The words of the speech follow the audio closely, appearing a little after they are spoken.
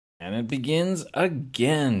And it begins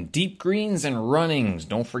again. Deep greens and runnings.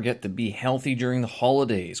 Don't forget to be healthy during the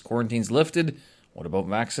holidays. Quarantine's lifted. What about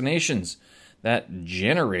vaccinations? That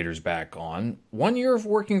generator's back on. 1 year of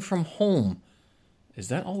working from home. Is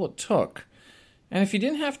that all it took? And if you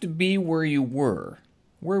didn't have to be where you were,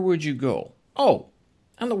 where would you go? Oh,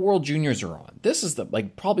 and the World Juniors are on. This is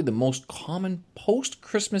probably the most common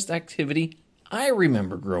post-Christmas activity I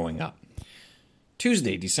remember growing up.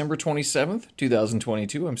 Tuesday, December 27th,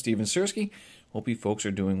 2022. I'm Steven Sersky. Hope you folks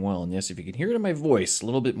are doing well. And yes, if you can hear it in my voice, a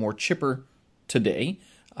little bit more chipper today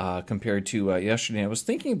compared to yesterday. I was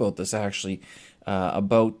thinking about this actually,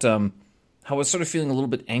 about how I was sort of feeling a little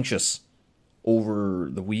bit anxious over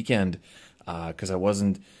the weekend because I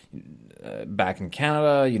wasn't back in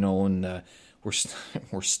Canada, and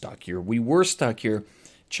we're stuck here. We were stuck here.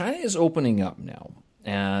 China is opening up now.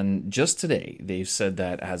 And just today, they've said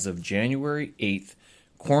that as of January 8th,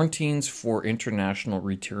 quarantines for international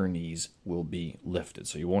returnees will be lifted.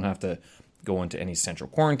 So you won't have to go into any central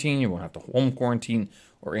quarantine. You won't have to home quarantine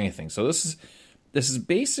or anything. So this is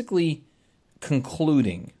basically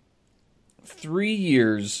concluding 3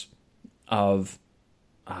 years of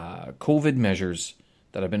COVID measures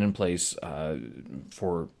that have been in place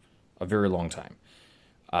for a very long time.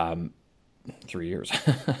 3 years.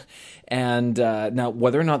 And now,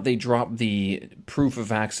 whether or not they drop the proof of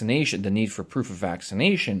vaccination, the need for proof of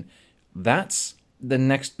vaccination, that's the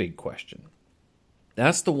next big question.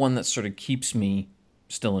 That's the one that sort of keeps me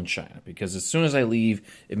still in China, because as soon as I leave,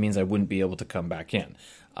 it means I wouldn't be able to come back in.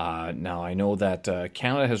 Now, I know that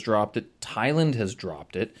Canada has dropped it, Thailand has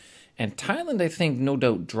dropped it, and Thailand, I think, no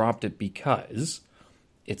doubt dropped it because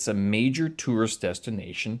it's a major tourist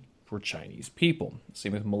destination for Chinese people.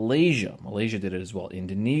 Same with Malaysia. Malaysia did it as well.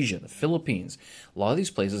 Indonesia, the Philippines. A lot of these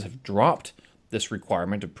places have dropped this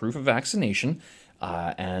requirement of proof of vaccination,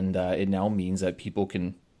 and it now means that people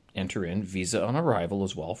can enter in visa on arrival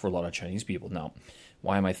as well for a lot of Chinese people. Now,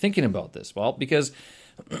 why am I thinking about this? Well, because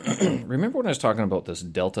remember when I was talking about this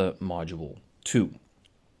Delta Module 2,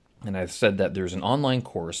 and I said that there's an online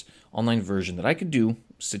course, online version that I could do,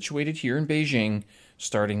 situated here in Beijing,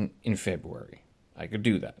 starting in February. I could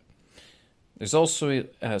do that. There's also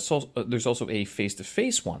a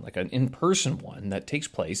face-to-face one, like an in-person one that takes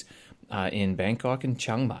place in Bangkok and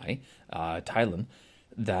Chiang Mai, Thailand,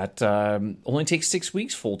 that only takes 6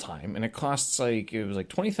 weeks full-time, and it costs it was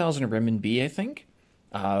 20,000 renminbi, I think.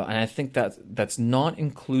 And I think that's not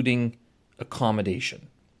including accommodation.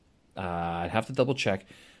 I'd have to double-check,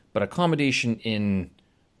 but accommodation in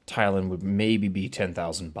Thailand would maybe be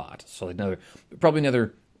 10,000 baht. So probably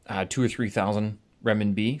another 2,000 or 3,000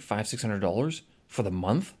 renminbi, $500-600 for the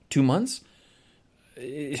month, 2 months.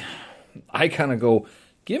 I kind of go,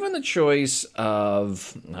 given the choice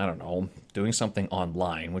of, I don't know, doing something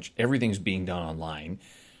online, which everything's being done online,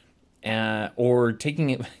 or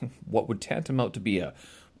taking it, what would tantamount to be a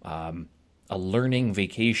learning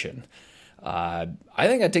vacation. I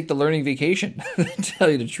think I'd take the learning vacation, to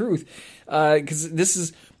tell you the truth, because this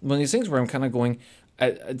is one of these things where I'm kind of going,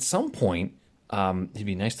 at some point, it'd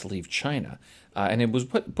be nice to leave China. And it was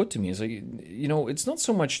put to me as it's not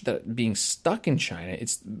so much that being stuck in China,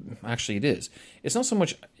 it is. It's not so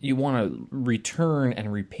much you want to return and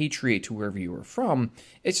repatriate to wherever you were from.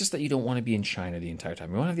 It's just that you don't want to be in China the entire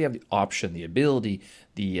time. You want to have the option, the ability,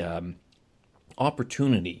 the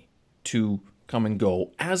opportunity to come and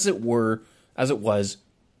go as it was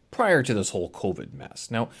prior to this whole COVID mess.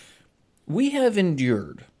 Now, we have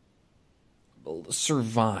endured,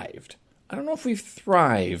 survived. I don't know if we've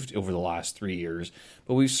thrived over the last 3 years,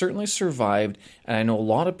 but we've certainly survived. And I know a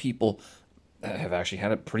lot of people have actually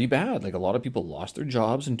had it pretty bad. Like, a lot of people lost their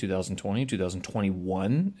jobs in 2020,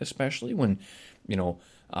 2021, especially when,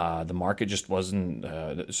 the market just wasn't,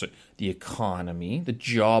 the economy, the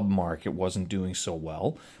job market wasn't doing so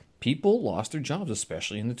well. People lost their jobs,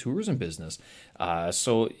 especially in the tourism business.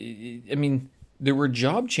 So, I mean, there were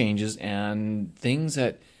job changes and things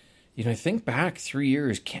that, I think back 3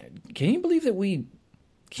 years. Can you believe that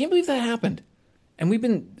can't believe that happened? And we've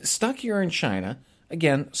been stuck here in China,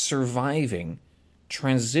 again, surviving,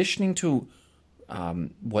 transitioning to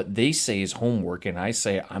what they say is homework, and I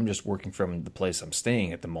say I'm just working from the place I'm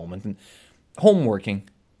staying at the moment, and home working,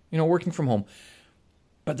 working from home.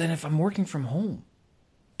 But then if I'm working from home,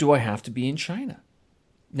 do I have to be in China?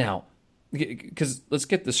 Now, because let's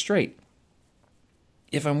get this straight.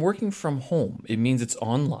 If I'm working from home, it means it's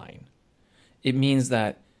online. It means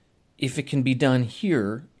that if it can be done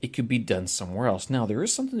here, it could be done somewhere else. Now, there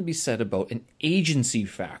is something to be said about an agency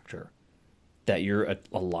factor, that you're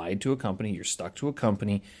allied to a company, you're stuck to a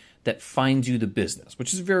company that finds you the business,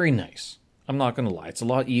 which is very nice. I'm not going to lie. It's a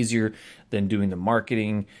lot easier than doing the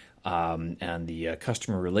marketing, and the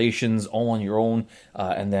customer relations all on your own,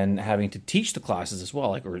 and then having to teach the classes as well,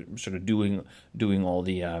 like, or sort of doing all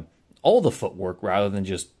the footwork rather than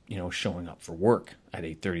just showing up for work at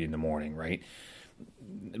 8:30 in the morning, right?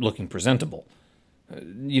 Looking presentable.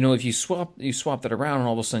 If you swap that around and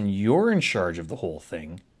all of a sudden you're in charge of the whole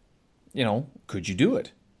thing, could you do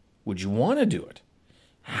it? Would you want to do it?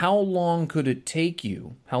 How long would it take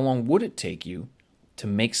you to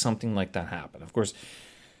make something like that happen? Of course,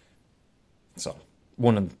 so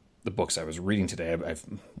one of the books I was reading today, I've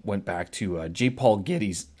went back to J. Paul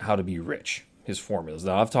Getty's How to Be Rich, his formulas.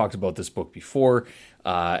 Now, I've talked about this book before,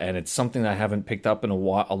 and it's something that I haven't picked up in a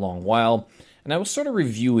long while. And I was sort of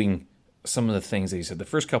reviewing some of the things that he said, the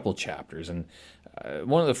first couple of chapters. And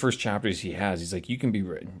one of the first chapters he's like, you can be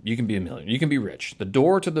rich, you can be a millionaire, you can be rich. The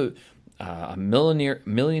door to the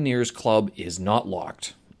millionaires club is not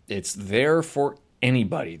locked. It's there for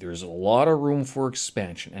anybody. There's a lot of room for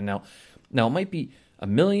expansion. And now it might be $1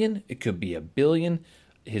 million, it could be $1 billion.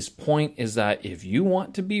 His point is that if you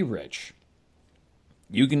want to be rich,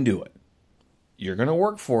 you can do it. You're going to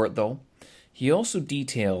work for it, though. He also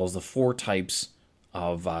details the 4 types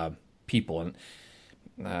of people, and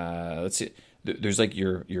let's see. There's like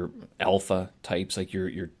your alpha types, like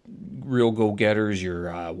your real go-getters, your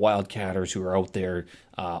wildcatters who are out there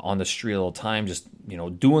on the street all the time, just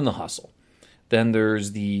doing the hustle. Then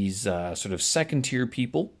there's these sort of second-tier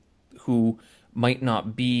people who might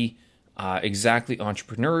not be exactly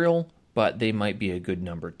entrepreneurial, but they might be a good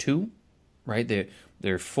number 2, right?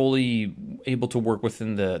 They're fully able to work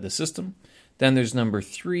within the system. Then there's number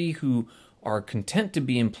 3 who are content to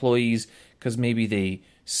be employees because maybe they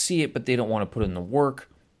see it, but they don't want to put in the work.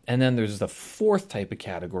 And then there's the 4th type of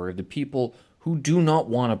category of the people who do not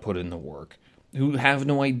want to put in the work, who have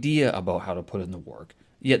no idea about how to put in the work,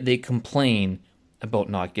 yet they complain about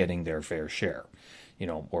not getting their fair share,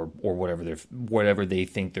 or whatever they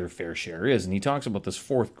think their fair share is. And he talks about this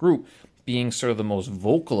 4th group being sort of the most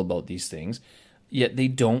vocal about these things, yet they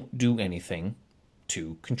don't do anything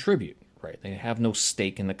to contribute, right? They have no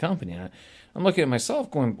stake in the company. And I'm looking at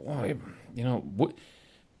myself going, boy,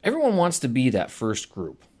 everyone wants to be that first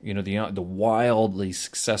group, the wildly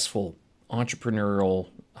successful entrepreneurial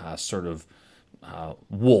sort of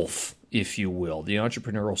wolf, if you will, the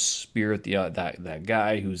entrepreneurial spirit, that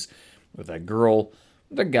guy who's with that girl,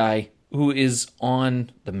 the guy who is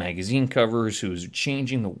on the magazine covers, who's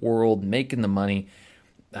changing the world, making the money.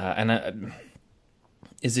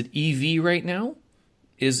 Is it EV right now?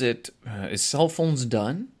 Is cell phones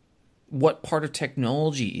done? What part of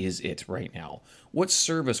technology is it right now? What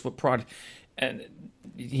service, what product? And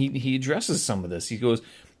he addresses some of this. He goes,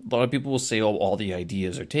 a lot of people will say, oh, all the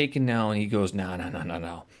ideas are taken now. And he goes,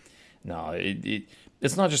 no. No,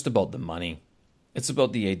 it's not just about the money. It's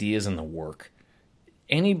about the ideas and the work.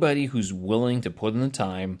 Anybody who's willing to put in the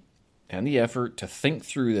time and the effort to think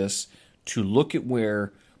through this, to look at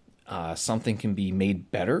where something can be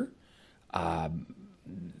made better,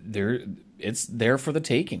 it's there for the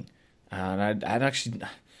taking. And I'd actually,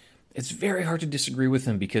 it's very hard to disagree with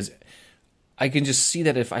him, because I can just see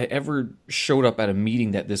that if I ever showed up at a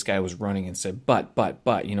meeting that this guy was running and said, but,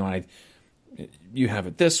 you have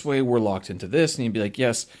it this way, we're locked into this, and he'd be like,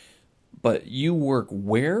 yes, but you work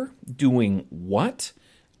where, doing what,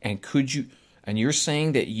 and and you're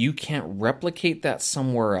saying that you can't replicate that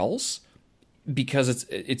somewhere else because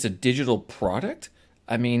it's a digital product?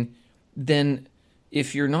 I mean, then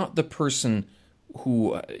if you're not the person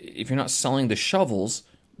if you're not selling the shovels,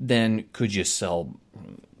 then could you sell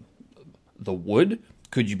the wood?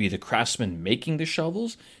 Could you be the craftsman making the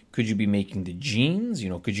shovels? Could you be making the jeans?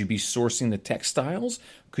 Could you be sourcing the textiles?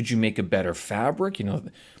 Could you make a better fabric?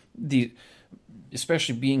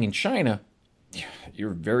 Especially being in China, you're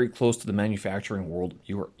very close to the manufacturing world.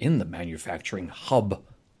 You are in the manufacturing hub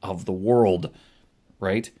of the world,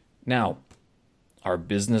 right? Now, our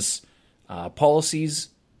business policies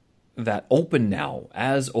that open now,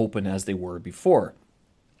 as open as they were before.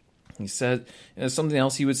 He said, something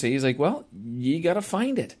else he would say, he's like, well, you got to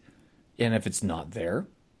find it. And if it's not there,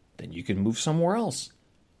 then you can move somewhere else.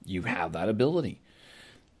 You have that ability.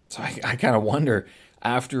 So I kind of wonder,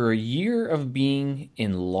 after a year of being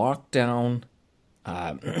in lockdown,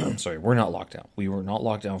 sorry, we're not locked down. We were not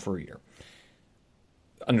locked down for a year.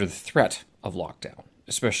 Under the threat of lockdown,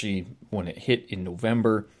 especially when it hit in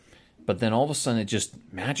November. But then all of a sudden it just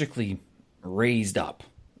magically raised up,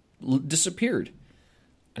 disappeared.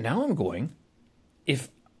 And now I'm going, if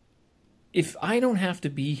I don't have to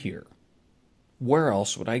be here, where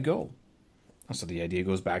else would I go? So the idea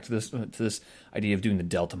goes back to this idea of doing the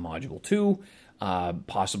Delta Module 2,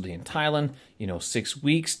 possibly in Thailand, 6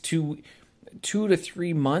 weeks, 2 to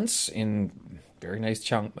 3 months in very nice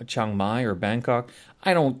Chiang Mai or Bangkok.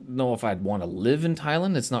 I don't know if I'd want to live in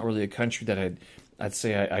Thailand. It's not really a country that I'd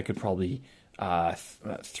say I could probably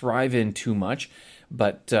thrive in too much.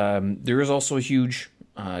 But there is also a huge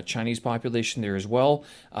Chinese population there as well.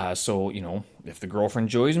 So if the girlfriend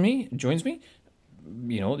joins me,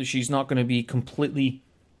 she's not going to be completely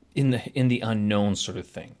in the unknown sort of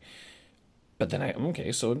thing. But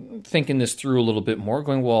then so thinking this through a little bit more,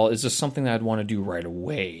 going, well, is this something that I'd want to do right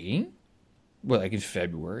away? Well, like in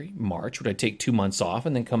February, March, would I take 2 months off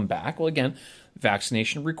and then come back? Well, again,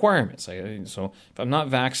 vaccination requirements. So if I'm not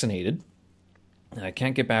vaccinated and I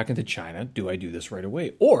can't get back into China, do I do this right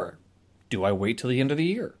away? Or do I wait till the end of the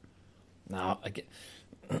year? Now, again,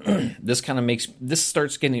 this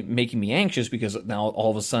starts making me anxious because now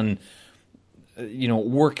all of a sudden,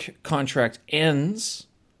 work contract ends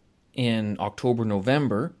in October,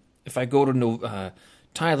 November. If I go to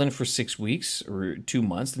Thailand for 6 weeks or 2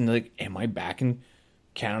 months, then am I back in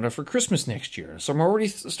Canada for Christmas next year? So I'm already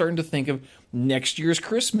starting to think of next year's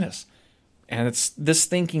Christmas. And it's this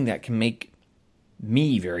thinking that can make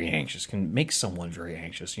me very anxious, can make someone very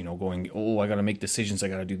anxious, going, oh, I got to make decisions, I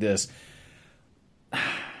got to do this.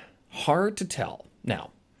 Hard to tell.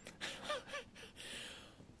 Now,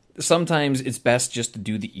 sometimes it's best just to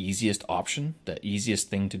do the easiest option, the easiest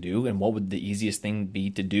thing to do. And what would the easiest thing be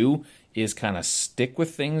to do is kind of stick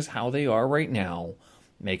with things how they are right now,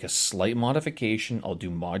 make a slight modification. I'll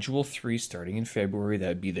do module 3 starting in February. That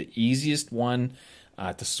would be the easiest one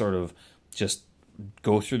to sort of just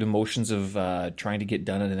go through the motions of trying to get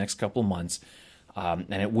done in the next couple of months.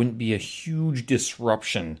 And it wouldn't be a huge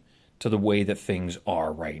disruption to the way that things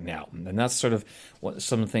are right now. And that's sort of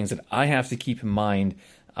some of the things that I have to keep in mind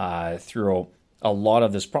through a lot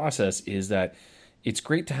of this process, is that it's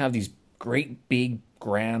great to have these great big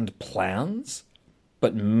grand plans,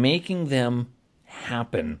 but making them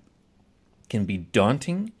happen can be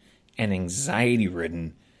daunting and anxiety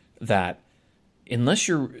ridden, that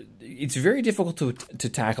it's very difficult to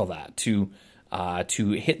tackle that, to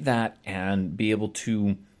hit that and be able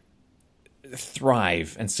to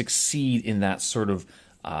thrive and succeed in that sort of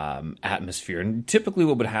atmosphere. And typically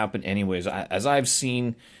what would happen anyways, as I've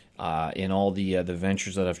seen in all the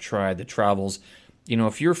ventures that I've tried, the travels,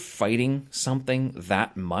 if you're fighting something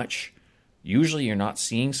that much, usually you're not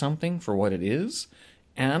seeing something for what it is.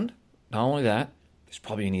 And not only that, there's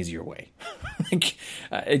probably an easier way.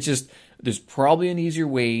 There's probably an easier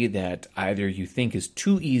way that either you think is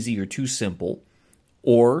too easy or too simple,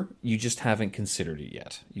 or you just haven't considered it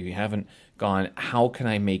yet. You haven't gone, how can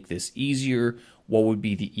I make this easier? What would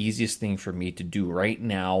be the easiest thing for me to do right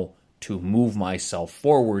now to move myself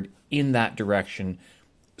forward in that direction,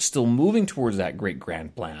 still moving towards that great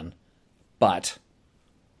grand plan, but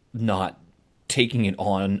not taking it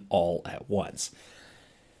on all at once.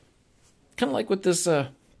 Kind of like with this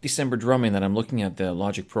December drumming that I'm looking at, the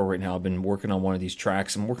Logic Pro right now. I've been working on one of these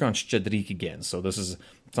tracks. I'm working on Szczedrik again, so this is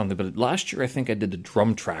something. But last year I think I did the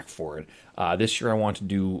drum track for it. This year I want to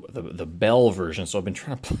do the bell version, so I've been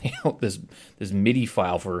trying to play out this MIDI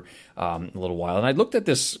file for a little while. And I looked at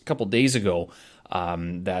this a couple days ago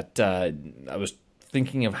that I was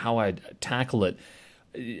thinking of how I'd tackle it.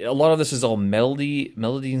 A lot of this is all melody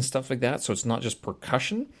and stuff like that, so it's not just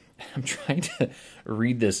percussion. I'm trying to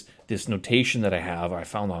read this notation that I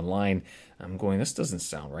found online. I'm going, this doesn't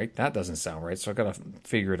sound right. That doesn't sound right. So I got to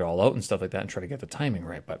figure it all out and stuff like that and try to get the timing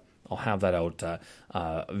right. But I'll have that out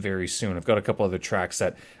very soon. I've got a couple other tracks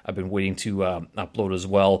that I've been waiting to upload as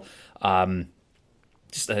well. And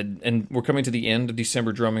we're coming to the end of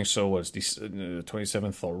December drumming, so it's the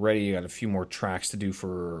 27th already. I got a few more tracks to do,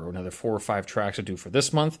 for another 4 or 5 tracks to do for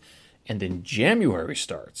this month, and then January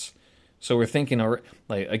starts. So we're thinking,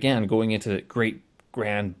 like, again, going into great,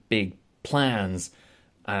 grand, big plans,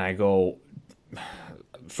 and I go,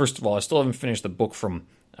 first of all, I still haven't finished the book from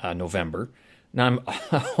November. Now I'm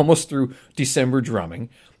almost through December drumming,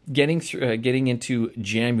 getting into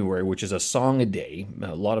January, which is a song a day,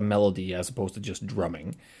 a lot of melody as opposed to just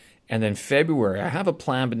drumming. And then February, I have a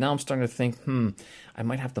plan, but now I'm starting to think, I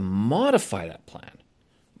might have to modify that plan.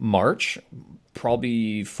 March,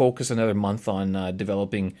 probably focus another month on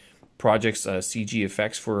developing projects, CG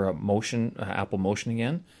effects for Motion, Apple Motion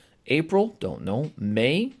again. April, don't know.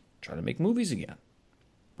 May, trying to make movies again.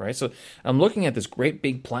 Right? So I'm looking at this great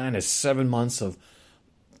big plan as 7 months of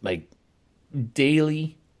like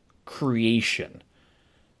daily creation.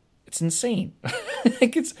 It's insane.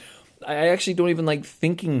 I actually don't even like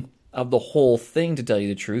thinking of the whole thing, to tell you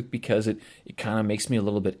the truth, because it kind of makes me a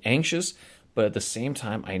little bit anxious. But at the same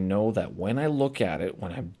time, I know that when I look at it,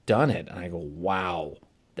 when I've done it, and I go, wow,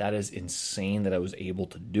 that is insane that I was able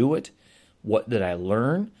to do it. What did I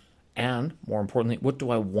learn? And more importantly, what do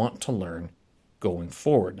I want to learn going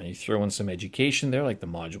forward? Now you throw in some education there, like the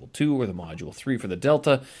Module 2 or the Module 3 for the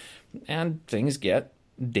Delta, and days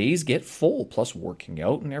get full, plus working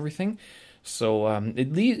out and everything. So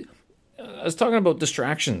I was talking about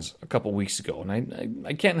distractions a couple weeks ago, and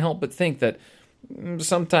I can't help but think that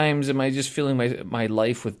sometimes am I just filling my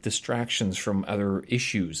life with distractions from other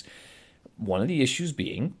issues? One of the issues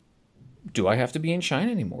being, do I have to be in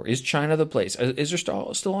China anymore? Is China the place? Is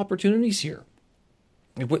there still opportunities here?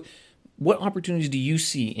 What opportunities do you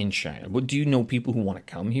see in China? Do you know people who want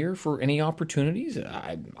to come here for any opportunities?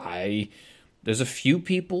 There's a few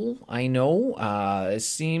people I know. It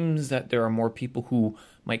seems that there are more people who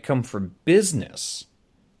might come for business,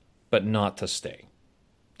 but not to stay.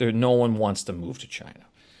 No one wants to move to China.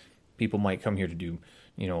 People might come here to do,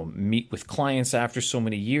 meet with clients after so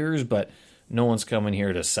many years, but no one's coming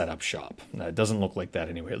here to set up shop. It doesn't look like that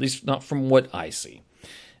anyway, at least not from what I see.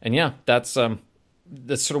 And yeah, that's sort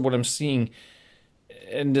of what I'm seeing.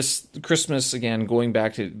 And this Christmas, again, going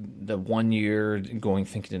back to the 1 year,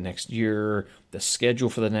 thinking the next year, the schedule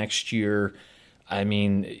for the next year, I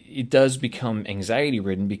mean, it does become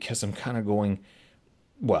anxiety-ridden because I'm kind of going,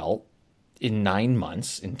 well, in 9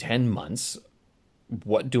 months, in 10 months,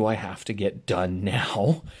 what do I have to get done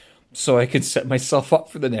now so I can set myself up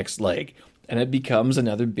for the next leg? And it becomes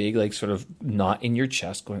another big, sort of knot in your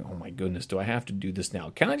chest going, oh my goodness, do I have to do this now?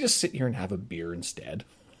 Can I just sit here and have a beer instead?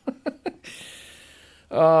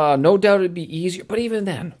 No doubt it'd be easier, but even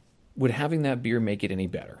then, would having that beer make it any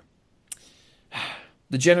better?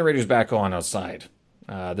 The generator's back on outside.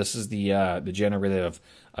 This is the generator that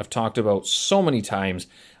I've talked about so many times.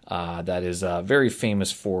 That is very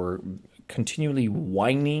famous for continually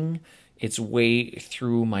whining its way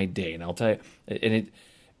through my day. And I'll tell you,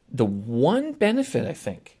 the one benefit, I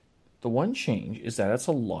think, the one change is that it's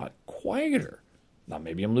a lot quieter. Now,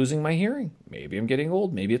 maybe I'm losing my hearing. Maybe I'm getting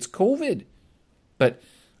old. Maybe it's COVID. But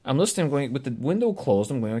I'm listening, I'm going, with the window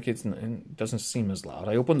closed, I'm going, okay, it doesn't seem as loud.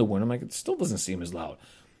 I open the window, I'm like, it still doesn't seem as loud.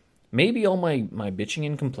 Maybe all my bitching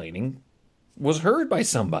and complaining was heard by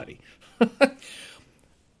somebody.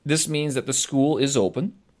 This means that the school is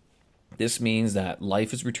open. This means that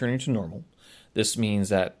life is returning to normal. This means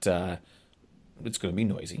that it's going to be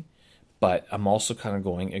noisy. But I'm also kind of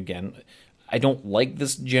going, again, I don't like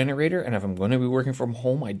this generator, and if I'm going to be working from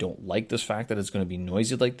home, I don't like this fact that it's going to be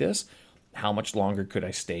noisy like this. How much longer could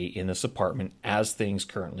I stay in this apartment as things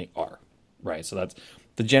currently are? Right, so that's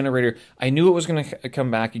the generator. I knew it was going to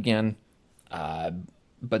come back again,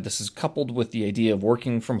 but this is coupled with the idea of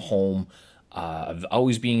working from home, of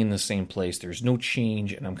always being in the same place. There's no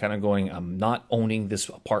change, and I'm kind of going, I'm not owning this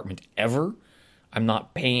apartment ever. I'm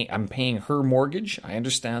paying her mortgage. I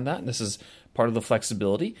understand that, and this is part of the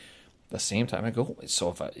flexibility. At the same time, I go,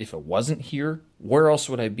 so if it wasn't here, where else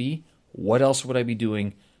would I be? What else would I be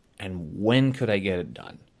doing? And when could I get it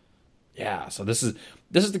done? Yeah, so this is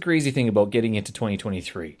the crazy thing about getting into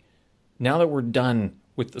 2023. Now that we're done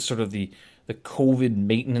with the sort of the COVID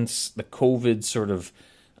maintenance, the COVID sort of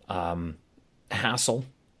hassle,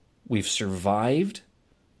 we've survived.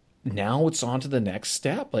 Now it's on to the next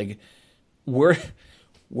step. Like, where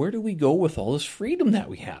do we go with all this freedom that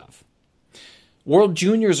we have? World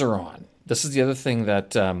Juniors are on. This is the other thing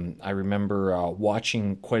that I remember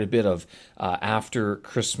watching quite a bit of after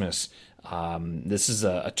Christmas. This is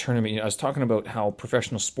a tournament. I was talking about how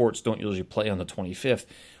professional sports don't usually play on the 25th.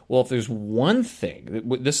 Well, if there's one thing,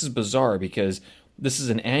 this is bizarre because this is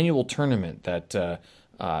an annual tournament that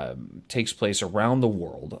takes place around the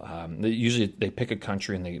world. Usually they pick a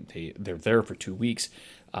country and they're there for 2 weeks.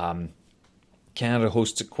 Canada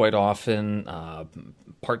hosts it quite often.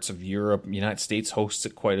 Parts of Europe, United States hosts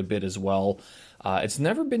it quite a bit as well. It's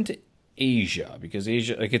never been to Asia because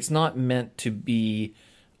Asia, it's not meant to be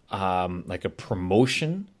like a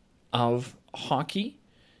promotion of hockey.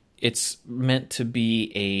 It's meant to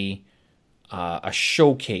be a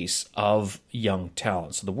showcase of young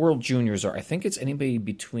talent. So the World Juniors are, I think it's anybody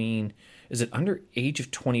between, is it under age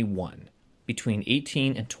of 21? Between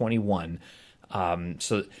 18 and 21.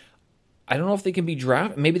 So I don't know if they can be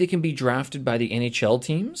drafted. Maybe they can be drafted by the NHL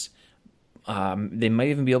teams. They might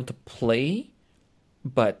even be able to play,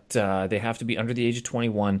 but they have to be under the age of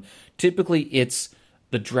 21. Typically, it's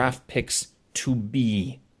the draft picks to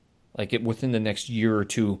be. Like within the next year or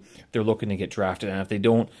two, they're looking to get drafted. And if they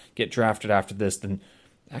don't get drafted after this, then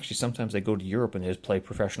actually sometimes they go to Europe and they just play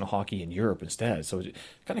professional hockey in Europe instead. So it's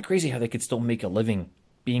kind of crazy how they could still make a living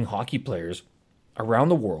being hockey players around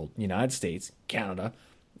the world, United States, Canada,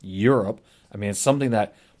 Europe. I mean, it's something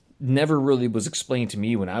that never really was explained to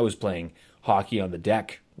me when I was playing hockey on the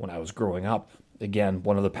deck when I was growing up. again,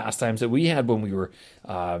 one of the pastimes that we had when we were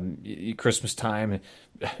Christmas time.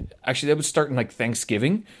 Actually, that would start in like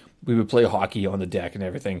Thanksgiving. We would play hockey on the deck and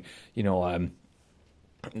everything. When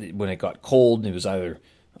it got cold, it was either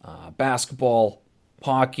basketball,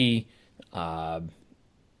 hockey, football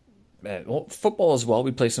as well.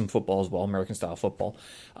 We'd play some football as well, American style football.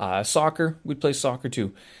 Soccer, we'd play soccer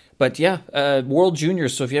too. But yeah, World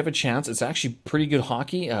Juniors. So if you have a chance, it's actually pretty good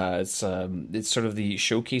hockey. It's sort of the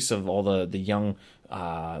showcase of all the young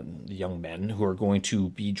men who are going to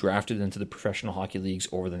be drafted into the professional hockey leagues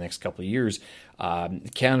over the next couple of years.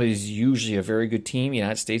 Canada is usually a very good team. The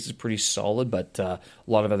United States is pretty solid, but a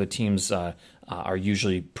lot of other teams are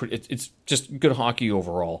usually it's just good hockey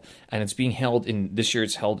overall. And it's being held this year.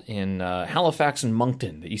 It's held in Halifax and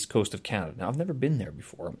Moncton, the east coast of Canada. Now I've never been there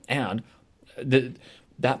before, and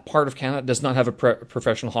that part of Canada does not have a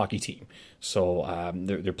professional hockey team. So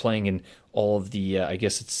they're playing in all of the, I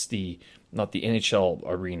guess it's not the NHL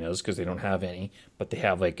arenas because they don't have any, but they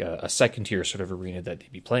have like a second tier sort of arena that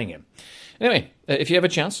they'd be playing in. Anyway, if you have a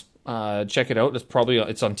chance, check it out.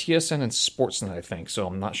 It's on TSN and Sportsnet, I think. So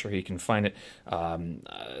I'm not sure how you can find it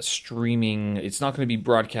streaming. It's not going to be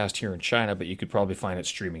broadcast here in China, but you could probably find it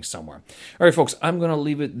streaming somewhere. All right, folks, I'm going to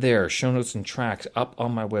leave it there. Show notes and tracks up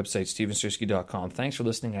on my website, stevenstrersky.com. Thanks for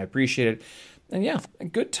listening. I appreciate it. And yeah, a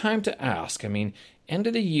good time to ask. I mean, end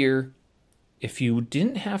of the year, if you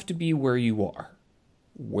didn't have to be where you are,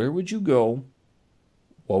 where would you go?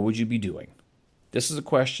 What would you be doing? This is a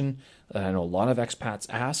question that I know a lot of expats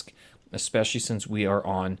ask, especially since we are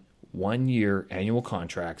on 1-year annual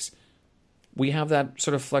contracts. We have that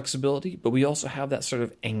sort of flexibility, but we also have that sort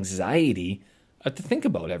of anxiety to think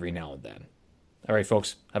about every now and then. All right,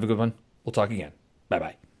 folks, have a good one. We'll talk again.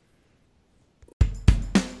 Bye-bye.